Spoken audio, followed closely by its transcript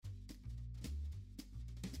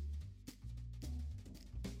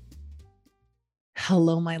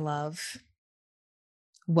Hello, my love.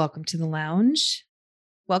 Welcome to the lounge.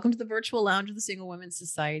 Welcome to the virtual lounge of the Single Women's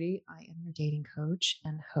Society. I am your dating coach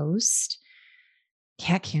and host,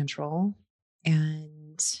 Kat Cantrell.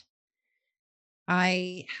 And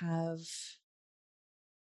I have,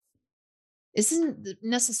 this isn't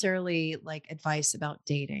necessarily like advice about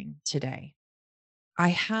dating today. I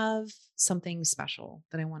have something special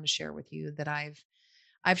that I want to share with you that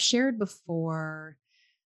I've shared before.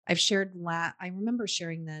 I remember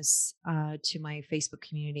sharing this to my Facebook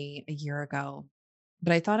community a year ago,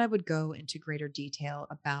 but I thought I would go into greater detail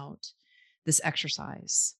about this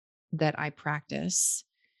exercise that I practice,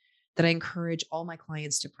 that I encourage all my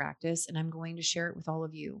clients to practice. And I'm going to share it with all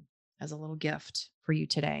of you as a little gift for you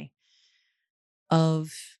today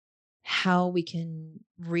of how we can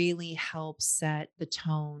really help set the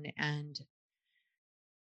tone and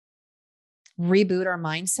reboot our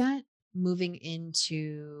mindset moving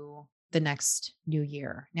into the next new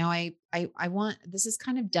year. Now I want, this is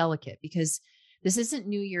kind of delicate because this isn't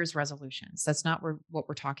New Year's resolutions. That's not what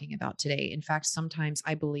we're talking about today. In fact, sometimes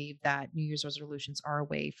I believe that New Year's resolutions are a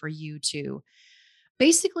way for you to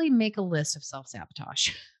basically make a list of self-sabotage.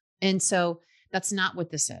 And so that's not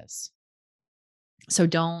what this is. So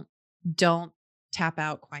don't tap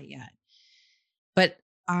out quite yet. But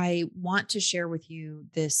I want to share with you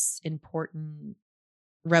this important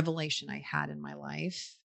revelation I had in my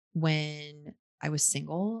life when I was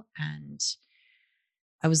single and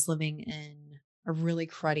I was living in a really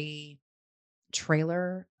cruddy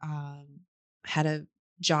trailer. Had a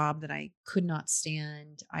job that I could not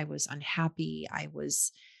stand. I was unhappy. I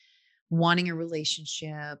was wanting a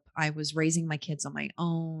relationship. I was raising my kids on my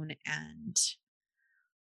own. And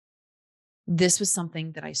this was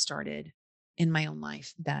something that I started in my own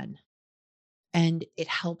life then. And it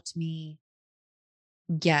helped me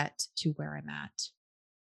get to where I'm at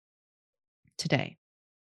today.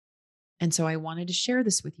 And so I wanted to share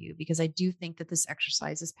this with you because I do think that this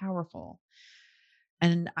exercise is powerful.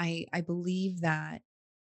 And I believe that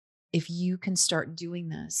if you can start doing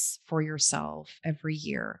this for yourself every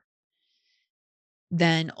year,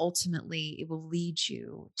 then ultimately it will lead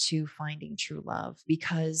you to finding true love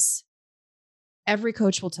because every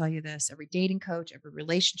coach will tell you this, every dating coach, every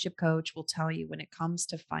relationship coach will tell you when it comes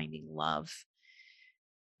to finding love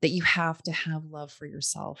that you have to have love for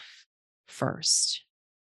yourself first.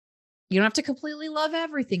 You don't have to completely love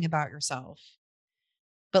everything about yourself,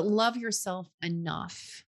 but love yourself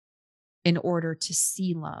enough in order to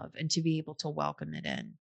see love and to be able to welcome it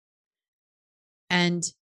in. And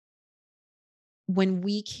when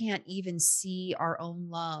we can't even see our own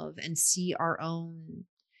love and see our own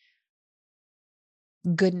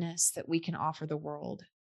goodness that we can offer the world,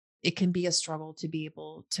 it can be a struggle to be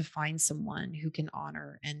able to find someone who can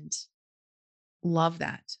honor and love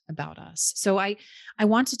that about us. So I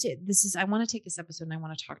wanted to I want to take this episode and I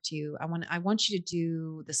want to talk to you. I want you to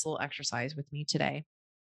do this little exercise with me today.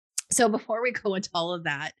 So before we go into all of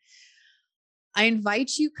that, I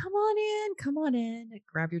invite you, come on in,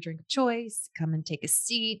 grab your drink of choice, come and take a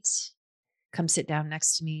seat, come sit down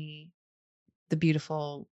next to me, the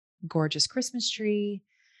beautiful, gorgeous Christmas tree.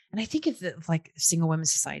 And I think if like Single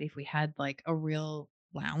Women's Society, if we had like a real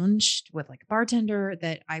lounge with like a bartender,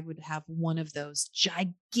 that I would have one of those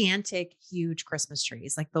gigantic, huge Christmas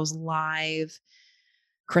trees, like those live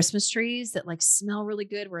Christmas trees that like smell really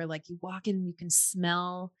good, where like you walk in and you can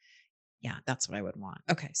smell. Yeah, that's what I would want.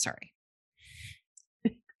 Okay, sorry.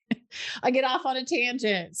 I get off on a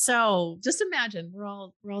tangent. So just imagine we're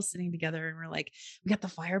all sitting together and we're like, we got the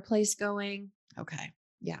fireplace going. Okay.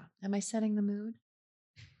 Yeah. Am I setting the mood?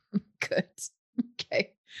 Good.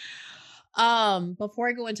 Okay. Before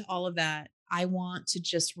I go into all of that, I want to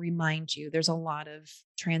just remind you there's a lot of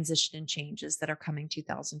transition and changes that are coming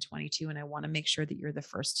 2022, and I want to make sure that you're the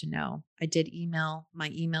first to know. I did email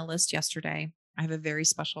my email list yesterday. I have a very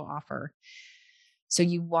special offer. So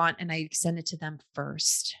and I sent it to them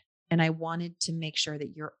first. And I wanted to make sure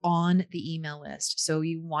that you're on the email list. So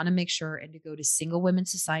you want to make sure and to go to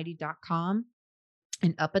singlewomensociety.com,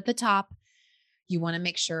 and up at the top, you want to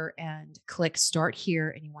make sure and click start here,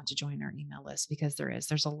 and you want to join our email list because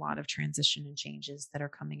there's a lot of transition and changes that are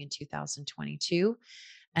coming in 2022.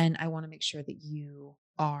 And I want to make sure that you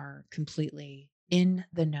are completely in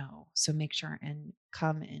the know. So make sure and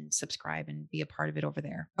come and subscribe and be a part of it over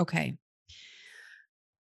there. Okay.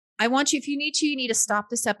 I want you, if you need to stop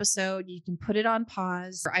this episode. You can put it on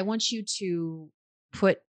pause. I want you to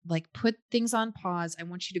put things on pause. I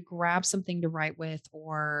want you to grab something to write with,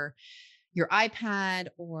 or your iPad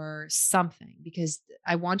or something, because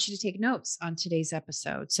I want you to take notes on today's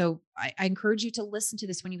episode. So I encourage you to listen to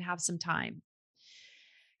this when you have some time.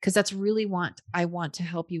 Because that's really what I want to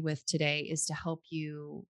help you with today, is to help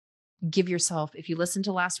you give yourself, if you listened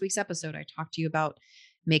to last week's episode, I talked to you about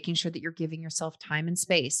making sure that you're giving yourself time and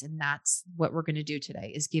space. And that's what we're going to do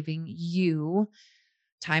today, is giving you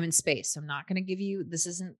time and space. So I'm not going to give you, this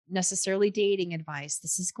isn't necessarily dating advice.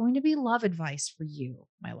 This is going to be love advice for you,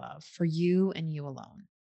 my love, for you and you alone.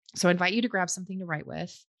 So I invite you to grab something to write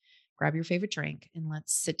with, grab your favorite drink, and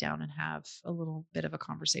let's sit down and have a little bit of a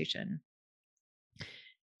conversation.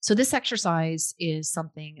 So this exercise is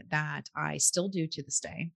something that I still do to this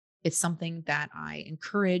day. It's something that I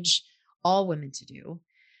encourage all women to do.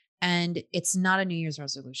 And it's not a New Year's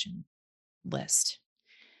resolution list.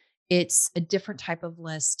 It's a different type of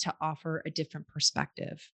list to offer a different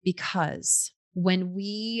perspective, because when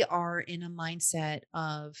we are in a mindset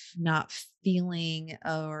of not feeling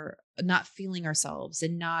ourselves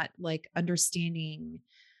and not like understanding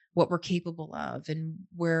what we're capable of and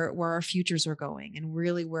where our futures are going and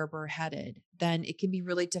really where we're headed, then it can be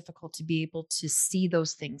really difficult to be able to see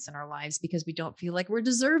those things in our lives, because we don't feel like we're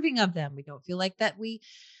deserving of them. We don't feel like that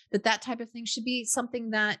type of thing should be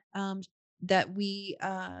something that we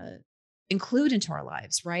include into our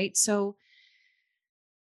lives, right? So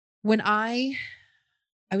when I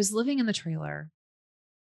was living in the trailer,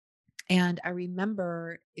 and I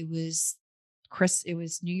remember it was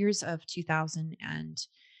New Year's of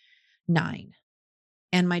 2009,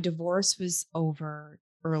 and my divorce was over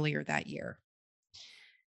earlier that year.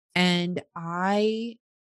 And I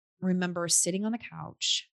remember sitting on the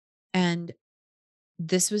couch, and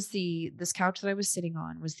this couch that I was sitting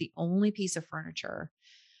on was the only piece of furniture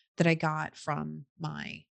that I got from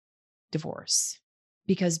my divorce,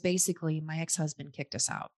 because basically my ex-husband kicked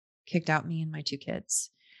out me and my two kids.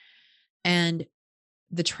 And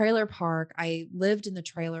the trailer park, I lived in the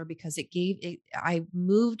trailer because I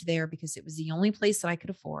moved there because it was the only place that I could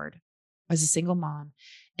afford as a single mom.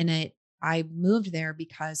 And I moved there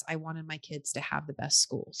because I wanted my kids to have the best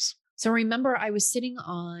schools. So remember, I was sitting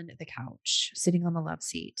on the couch, sitting on the love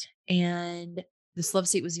seat, and this love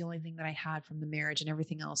seat was the only thing that I had from the marriage, and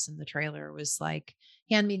everything else in the trailer was like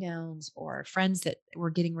hand-me-downs or friends that were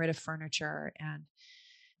getting rid of furniture. And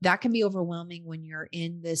that can be overwhelming when you're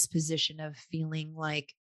in this position of feeling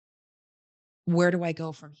like, where do I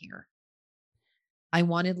go from here? I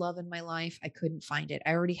wanted love in my life. I couldn't find it.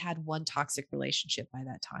 I already had one toxic relationship by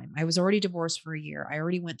that time. I was already divorced for a year. I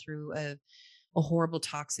already went through a horrible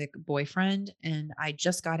toxic boyfriend, and I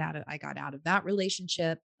got out of that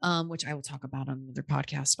relationship, which I will talk about on another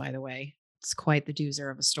podcast, by the way. It's quite the doozer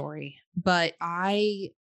of a story. But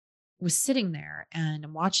I was sitting there and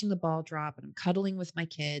I'm watching the ball drop, and I'm cuddling with my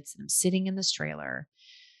kids, and I'm sitting in this trailer.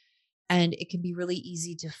 And it can be really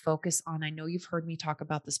easy to focus on, I know you've heard me talk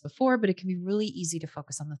about this before, but it can be really easy to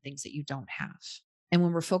focus on the things that you don't have. And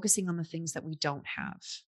when we're focusing on the things that we don't have,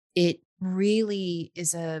 it really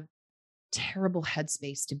is a terrible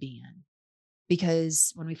headspace to be in,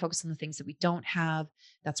 because when we focus on the things that we don't have,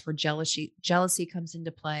 that's where jealousy comes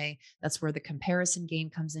into play. That's where the comparison game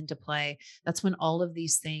comes into play. That's when all of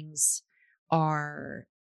these things all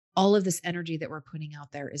of this energy that we're putting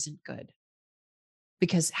out there isn't good.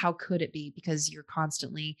 Because how could it be? Because you're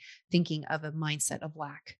constantly thinking of a mindset of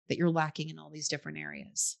lack, that you're lacking in all these different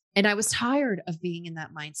areas. And I was tired of being in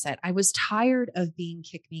that mindset. I was tired of being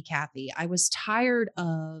kick me Kathy. I was tired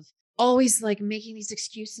of always like making these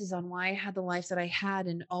excuses on why I had the life that I had,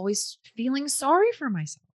 and always feeling sorry for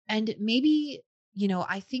myself. And maybe,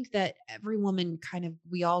 I think that every woman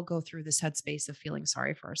we all go through this headspace of feeling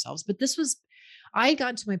sorry for ourselves. But I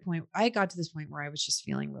got to this point where I was just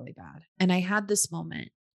feeling really bad. And I had this moment.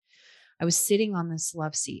 I was sitting on this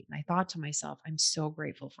love seat, and I thought to myself, I'm so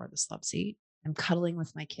grateful for this love seat. I'm cuddling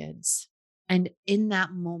with my kids. And in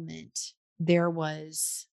that moment,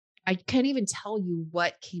 I can't even tell you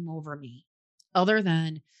what came over me, other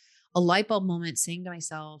than a light bulb moment saying to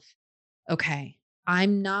myself, okay,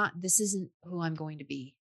 this isn't who I'm going to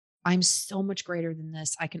be. I'm so much greater than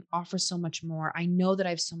this. I can offer so much more. I know that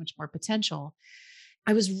I have so much more potential.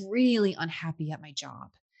 I was really unhappy at my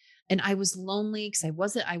job, and I was lonely because I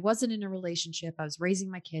wasn't in a relationship. I was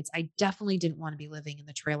raising my kids. I definitely didn't want to be living in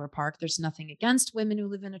the trailer park. There's nothing against women who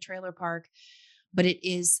live in a trailer park, but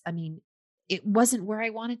it wasn't where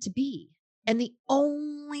I wanted to be. And the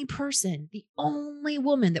only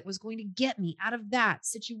woman that was going to get me out of that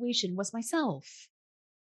situation was myself.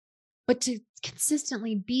 But to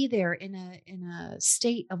consistently be there in a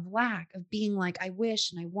state of lack, of being like, I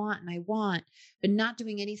wish and I want, but not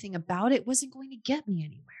doing anything about it, wasn't going to get me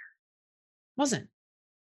anywhere. Wasn't.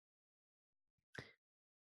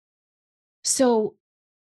 So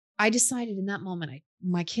I decided in that moment, I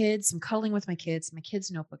my kids, I'm cuddling with my kids. My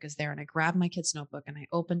kid's notebook is there. And I grabbed my kid's notebook and I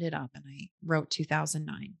opened it up and I wrote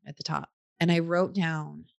 2009 at the top. And I wrote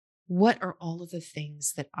down, what are all of the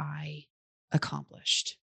things that I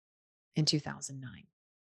accomplished in 2009?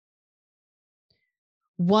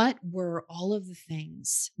 What were all of the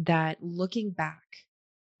things that, looking back,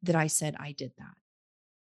 that I said I did that?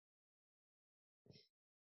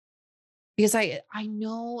 Because I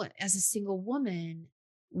know as a single woman,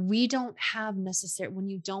 we don't have necessary when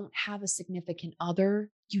you don't have a significant other,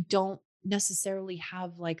 you don't necessarily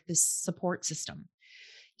have like this support system.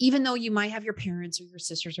 Even though you might have your parents or your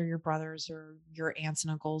sisters or your brothers or your aunts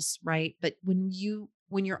and uncles, right? But when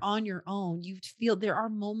you're on your own, you feel there are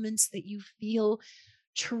moments that you feel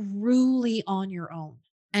truly on your own.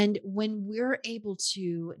 And when we're able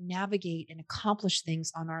to navigate and accomplish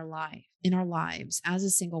things on our life in our lives as a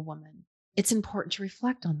single woman, it's important to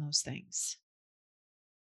reflect on those things.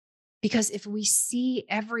 Because if we see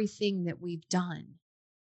everything that we've done,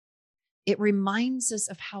 it reminds us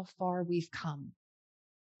of how far we've come.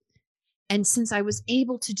 And since I was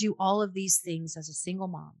able to do all of these things as a single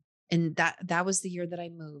mom, and that was the year that I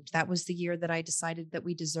moved. That was the year that I decided that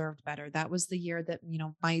we deserved better. That was the year that,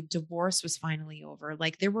 my divorce was finally over.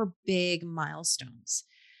 Like there were big milestones.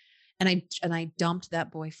 And I dumped that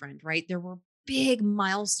boyfriend, right? There were big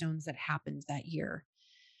milestones that happened that year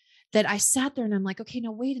that I sat there and I'm like, okay,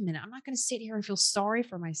 no, wait a minute. I'm not going to sit here and feel sorry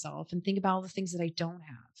for myself and think about all the things that I don't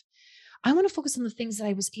have. I want to focus on the things that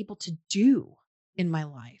I was able to do in my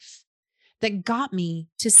life that got me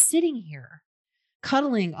to sitting here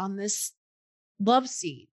cuddling on this love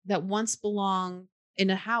seat that once belonged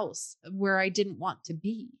in a house where I didn't want to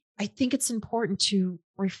be. I think it's important to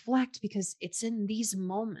reflect because it's in these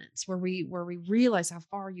moments where we realize how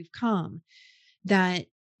far you've come that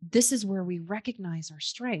this is where we recognize our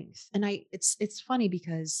strength. And it's funny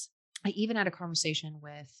because I even had a conversation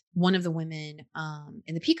with one of the women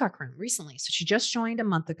in the Peacock Room recently. So she just joined a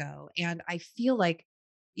month ago. And I feel like,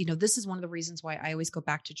 this is one of the reasons why I always go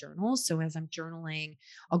back to journals. So as I'm journaling,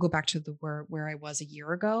 I'll go back to the where I was a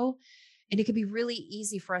year ago. And it could be really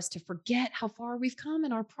easy for us to forget how far we've come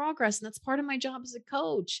in our progress. And that's part of my job as a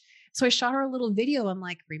coach. So I shot her a little video. I'm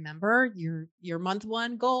like, remember your month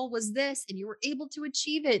one goal was this, and you were able to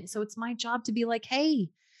achieve it. So it's my job to be like, hey,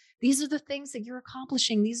 these are the things that you're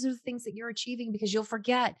accomplishing. These are the things that you're achieving because you'll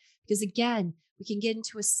forget. Because again, we can get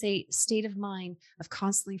into a state of mind of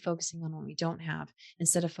constantly focusing on what we don't have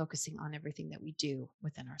instead of focusing on everything that we do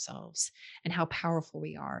within ourselves and how powerful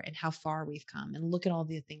we are and how far we've come and look at all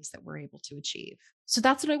the things that we're able to achieve. So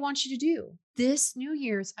that's what I want you to do. This New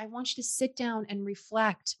Year's, I want you to sit down and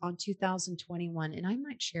reflect on 2021. And I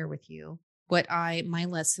might share with you my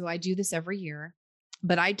list. So I do this every year,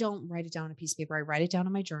 but I don't write it down on a piece of paper. I write it down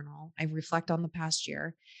in my journal. I reflect on the past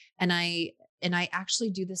year. And I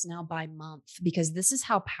actually do this now by month because this is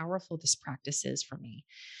how powerful this practice is for me.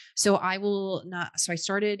 So I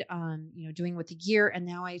started, doing with the year, and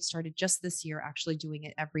now I started just this year actually doing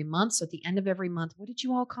it every month. So at the end of every month, what did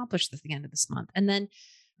you all accomplish at the end of this month? And then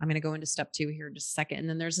I'm going to go into step 2 here in just a second. And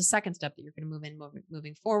then there's a second step that you're going to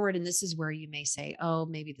moving forward. And this is where you may say, oh,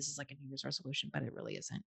 maybe this is like a New Year's resolution, but it really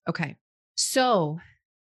isn't. Okay. So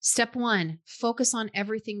step 1, focus on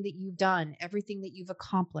everything that you've done, everything that you've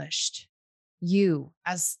accomplished. You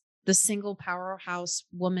as the single powerhouse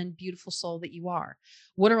woman, beautiful soul that you are.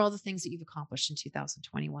 What are all the things that you've accomplished in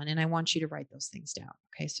 2021? And I want you to write those things down.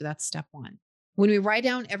 Okay. So that's step 1. When we write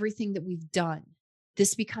down everything that we've done,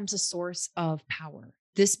 this becomes a source of power.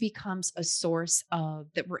 This becomes a source of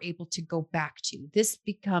that we're able to go back to. This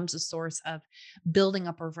becomes a source of building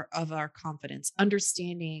up of our confidence,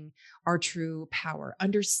 understanding our true power,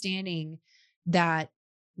 understanding that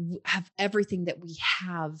have everything that we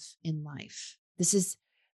have in life. This is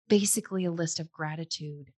basically a list of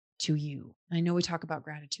gratitude to you. I know we talk about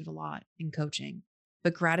gratitude a lot in coaching,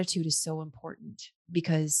 but gratitude is so important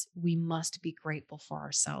because we must be grateful for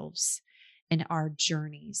ourselves and our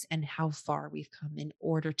journeys and how far we've come in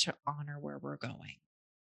order to honor where we're going.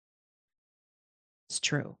 It's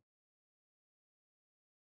true.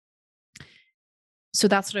 So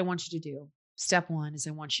that's what I want you to do. Step 1 is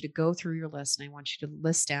I want you to go through your list and I want you to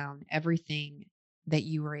list down everything that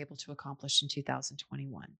you were able to accomplish in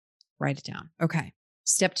 2021. Write it down. Okay.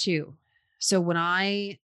 Step 2. So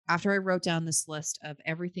after I wrote down this list of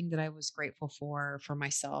everything that I was grateful for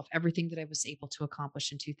myself, everything that I was able to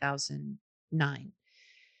accomplish in 2009,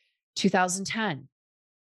 2010,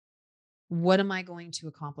 what am I going to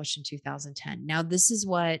accomplish in 2010? Now, this is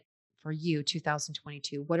what for you,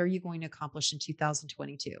 2022, what are you going to accomplish in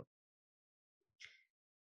 2022?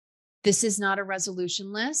 This is not a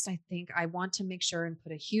resolution list. I think I want to make sure and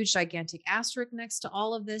put a huge, gigantic asterisk next to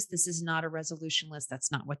all of this. This is not a resolution list.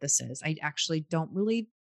 That's not what this is. I actually don't really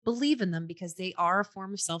believe in them because they are a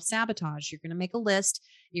form of self sabotage. You're going to make a list.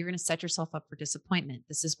 You're going to set yourself up for disappointment.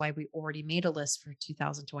 This is why we already made a list for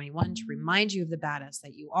 2021 to remind you of the badass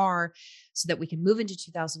that you are so that we can move into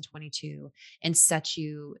 2022 and set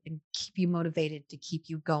you and keep you motivated to keep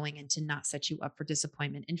you going and to not set you up for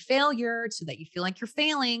disappointment and failure so that you feel like you're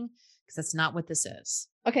failing because that's not what this is.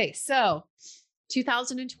 Okay, so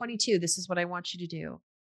 2022, this is what I want you to do.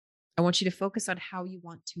 I want you to focus on how you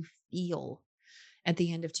want to feel at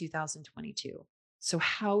the end of 2022. So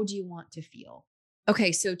how do you want to feel?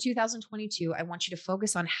 Okay, so 2022, I want you to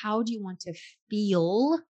focus on how do you want to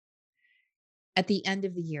feel at the end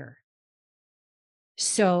of the year.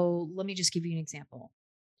 So let me just give you an example.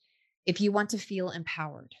 If you want to feel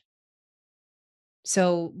empowered.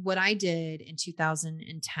 So what I did in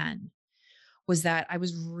 2010 was that I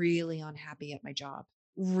was really unhappy at my job,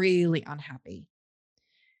 really unhappy.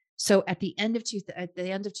 So at the end of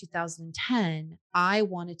 2010, I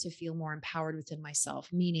wanted to feel more empowered within myself,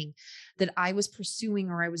 meaning that I was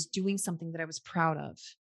pursuing or I was doing something that I was proud of.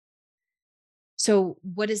 So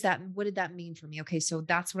what did that mean for me? Okay, so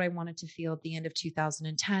that's what I wanted to feel at the end of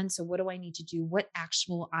 2010. So what do I need to do? What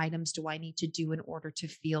actual items do I need to do in order to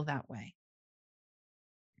feel that way?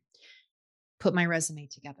 Put my resume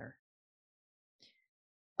together.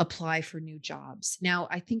 Apply for new jobs. Now,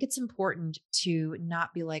 I think it's important to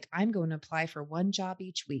not be like, I'm going to apply for one job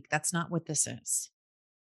each week. That's not what this is.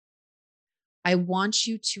 I want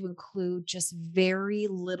you to include just very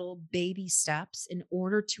little baby steps in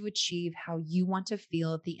order to achieve how you want to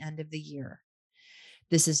feel at the end of the year.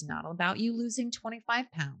 This is not about you losing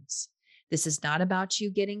 25 pounds. This is not about you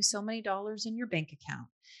getting so many dollars in your bank account.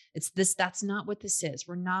 That's not what this is.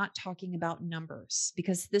 We're not talking about numbers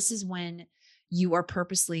because this is when you are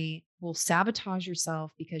purposely will sabotage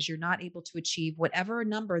yourself because you're not able to achieve whatever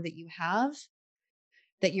number that you have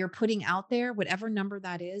that you're putting out there, whatever number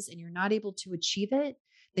that is, and you're not able to achieve it,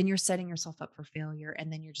 then you're setting yourself up for failure.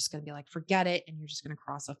 And then you're just going to be like, forget it. And you're just going to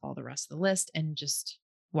cross off all the rest of the list and just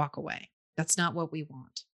walk away. That's not what we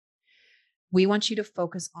want. We want you to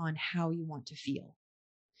focus on how you want to feel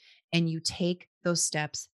and you take those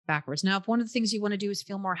steps backwards. Now, if one of the things you want to do is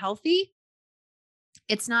feel more healthy,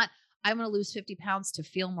 it's not, I want to lose 50 pounds to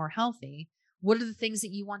feel more healthy. What are the things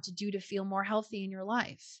that you want to do to feel more healthy in your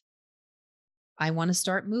life? I want to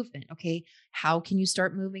start movement. Okay. How can you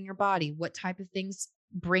start moving your body? What type of things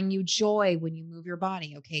bring you joy when you move your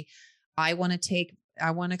body? Okay. I want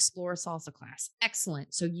to explore a salsa class.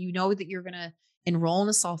 Excellent. So you know that you're going to enroll in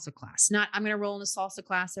a salsa class. Not, I'm going to enroll in a salsa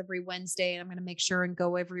class every Wednesday and I'm going to make sure and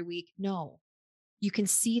go every week. No, you can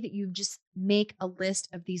see that you just make a list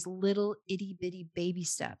of these little itty bitty baby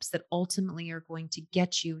steps that ultimately are going to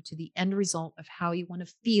get you to the end result of how you want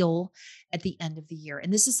to feel at the end of the year.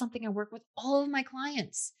 And this is something I work with all of my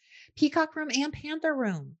clients, Peacock Room and Panther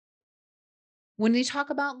Room. When they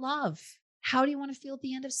talk about love, how do you want to feel at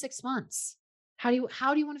the end of 6 months? How do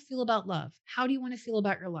you want to feel about love? How do you want to feel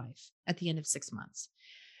about your life at the end of 6 months?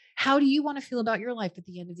 How do you want to feel about your life at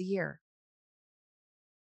the end of the year?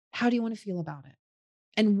 How do you want to feel about it?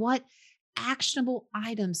 And what actionable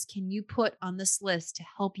items can you put on this list to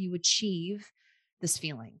help you achieve this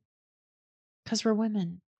feeling? Because we're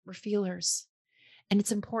women, we're feelers. And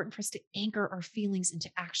it's important for us to anchor our feelings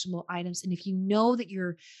into actionable items. And if you know that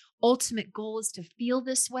your ultimate goal is to feel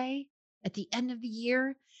this way at the end of the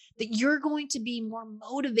year, that you're going to be more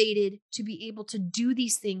motivated to be able to do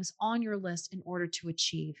these things on your list in order to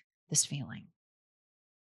achieve this feeling.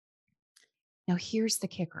 Now, here's the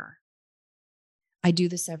kicker. I do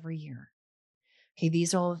this every year. Okay,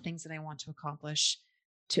 these are all the things that I want to accomplish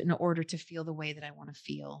in order to feel the way that I want to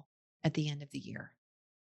feel at the end of the year.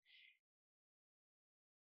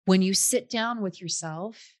 When you sit down with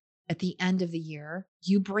yourself at the end of the year,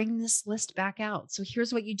 you bring this list back out. So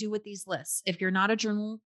here's what you do with these lists. If you're not a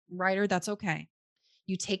journal writer, that's okay.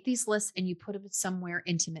 You take these lists and you put them somewhere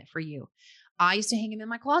intimate for you. I used to hang them in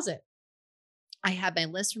my closet. I had my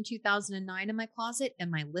list from 2009 in my closet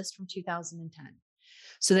and my list from 2010.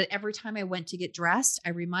 So that every time I went to get dressed, I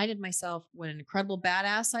reminded myself what an incredible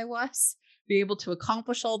badass I was, be able to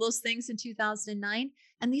accomplish all those things in 2009.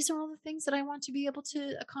 And these are all the things that I want to be able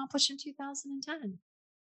to accomplish in 2010.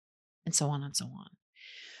 And so on and so on.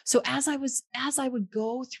 So as I would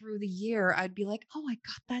go through the year, I'd be like, oh, I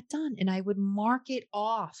got that done. And I would mark it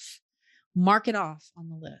off on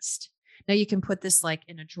the list. Now you can put this like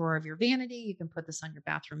in a drawer of your vanity. You can put this on your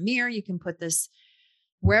bathroom mirror. You can put this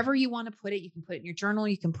wherever you want to put it. You can put it in your journal.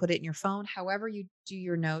 You can put it in your phone, however you do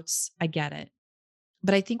your notes. I get it.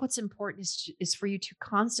 But I think what's important is for you to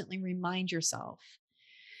constantly remind yourself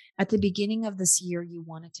at the beginning of this year, you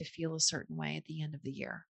wanted to feel a certain way at the end of the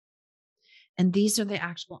year. And these are the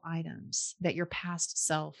actual items that your past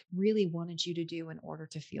self really wanted you to do in order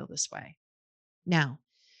to feel this way. Now,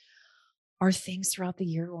 are things throughout the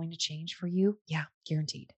year going to change for you? Yeah,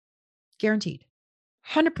 guaranteed. Guaranteed.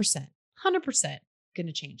 100%. 100% going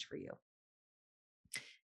to change for you.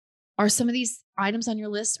 Are some of these items on your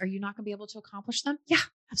list, are you not going to be able to accomplish them? Yeah,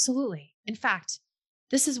 absolutely. In fact,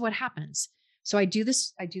 this is what happens. So I do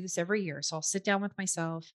this every year. So I'll sit down with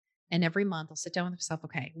myself, and every month I'll sit down with myself.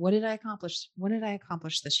 Okay, what did I accomplish? What did I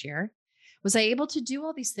accomplish this year? Was I able to do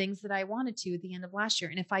all these things that I wanted to at the end of last year?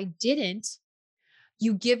 And if I didn't,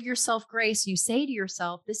 you give yourself grace. You say to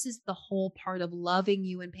yourself, this is the whole part of loving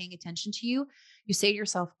you and paying attention to you. You say to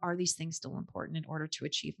yourself, are these things still important in order to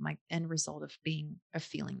achieve my end result of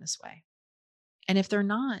feeling this way? And if they're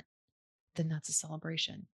not, then that's a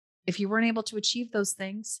celebration. If you weren't able to achieve those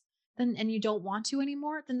things, then, and you don't want to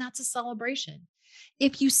anymore, then that's a celebration.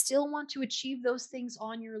 If you still want to achieve those things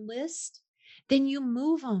on your list, then you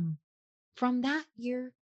move them from that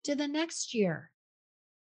year to the next year.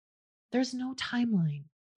 There's no timeline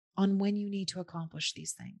on when you need to accomplish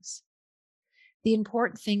these things. The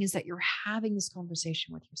important thing is that you're having this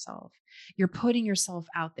conversation with yourself. You're putting yourself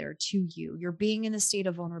out there to you. You're being in a state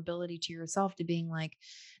of vulnerability to yourself, to being like,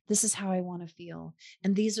 this is how I want to feel.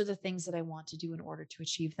 And these are the things that I want to do in order to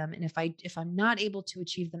achieve them. And if I'm not able to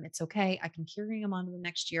achieve them, it's okay. I can carry them on to the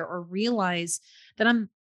next year, or realize that I'm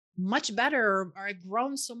much better, or I've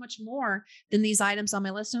grown so much more than these items on my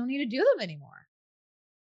list. I don't need to do them anymore.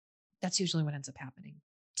 That's usually what ends up happening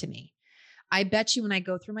to me. I bet you when I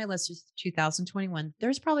go through my list of 2021,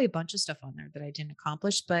 there's probably a bunch of stuff on there that I didn't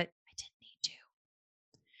accomplish, but I didn't need to.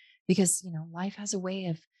 Because, life has a way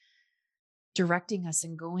of directing us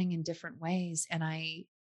and going in different ways, and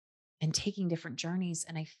taking different journeys.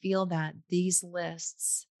 And I feel that these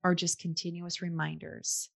lists are just continuous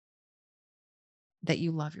reminders that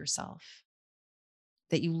you love yourself,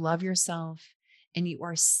 and you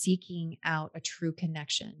are seeking out a true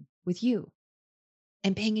connection with you,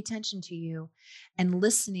 and paying attention to you, and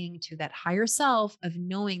listening to that higher self of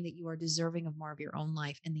knowing that you are deserving of more of your own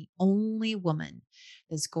life. And the only woman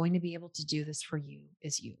that's going to be able to do this for you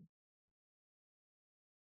is you.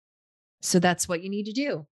 So that's what you need to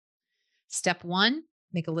do. Step 1,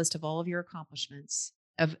 make a list of all of your accomplishments,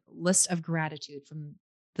 a list of gratitude from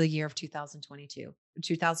the year of 2021,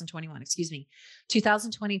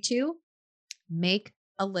 2022, make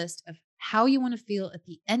a list of how you want to feel at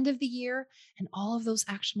the end of the year, and all of those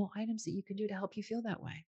actionable items that you can do to help you feel that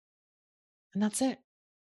way. And that's it.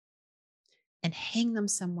 And hang them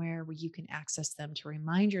somewhere where you can access them to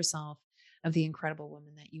remind yourself of the incredible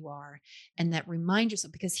woman that you are. And that remind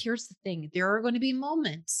yourself, because here's the thing, there are going to be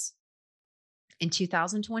moments in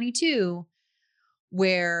 2022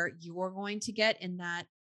 where you are going to get in that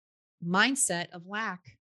mindset of lack,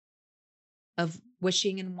 of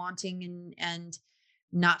wishing and wanting and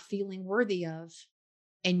not feeling worthy of.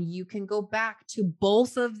 And you can go back to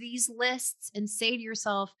both of these lists and say to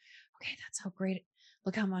yourself, okay, that's how great.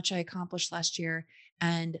 Look how much I accomplished last year.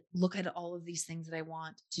 And look at all of these things that I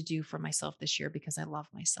want to do for myself this year because I love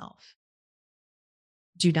myself.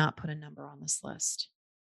 Do not put a number on this list.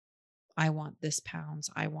 I want this pounds.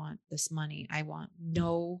 I want this money.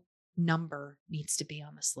 No number needs to be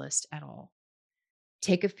on this list at all.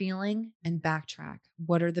 Take a feeling and backtrack.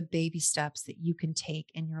 What are the baby steps that you can take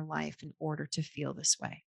in your life in order to feel this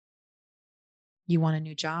way? You want a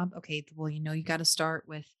new job? Okay, well, you got to start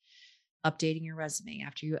with updating your resume.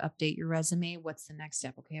 After you update your resume, what's the next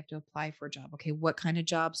step? Okay, I have to apply for a job. Okay, what kind of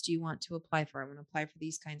jobs do you want to apply for? I want to apply for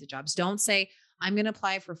these kinds of jobs. Don't say, I'm going to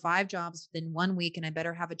apply for 5 jobs within 1 week and I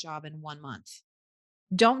better have a job in 1 month.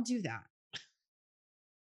 Don't do that.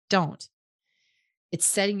 Don't. It's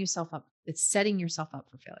setting yourself up. It's setting yourself up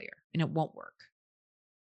for failure, and it won't work.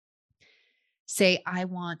 Say, I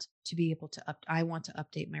want to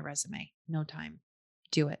update my resume. No time.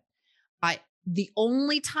 Do it. The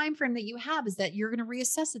only time frame that you have is that you're going to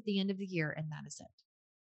reassess at the end of the year, and that is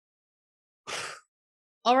it.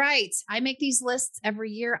 All right. I make these lists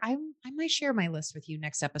every year. I might share my list with you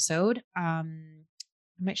next episode. I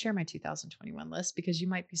might share my 2021 list because you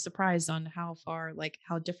might be surprised on how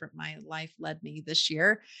different my life led me this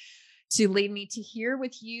year to lead me to here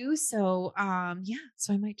with you. So,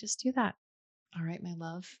 so I might just do that. All right, my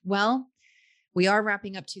love. Well, we are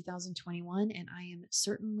wrapping up 2021, and I am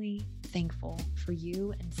certainly thankful for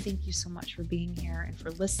you. And thank you so much for being here and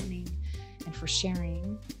for listening and for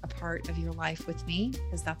sharing a part of your life with me,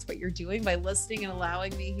 because that's what you're doing by listening and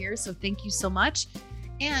allowing me here. So thank you so much.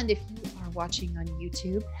 And if you are watching on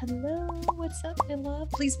YouTube, hello, what's up, my love?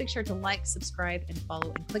 Please make sure to like, subscribe, and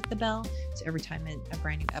follow, and click the bell so every time a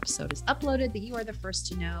brand new episode is uploaded that you are the first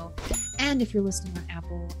to know. And if you're listening on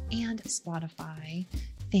Apple and Spotify,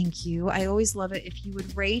 thank you. I always love it if you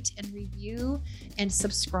would rate and review and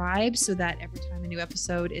subscribe so that every time a new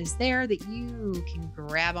episode is there that you can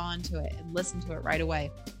grab onto it and listen to it right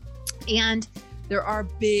away. And there are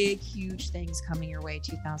big, huge things coming your way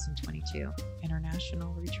 2022.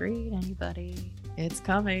 International retreat, anybody? It's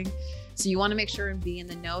coming. So you want to make sure and be in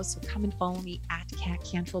the know. So come and follow me at Kat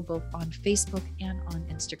Cantrell, both on Facebook and on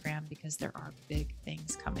Instagram, because there are big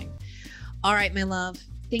things coming. All right, my love.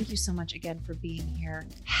 Thank you so much again for being here.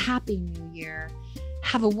 Happy New Year.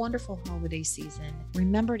 Have a wonderful holiday season.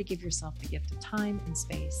 Remember to give yourself the gift of time and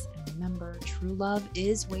space. And remember, true love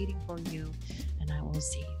is waiting for you. And I will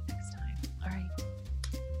see you next time. All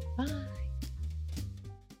right. Bye.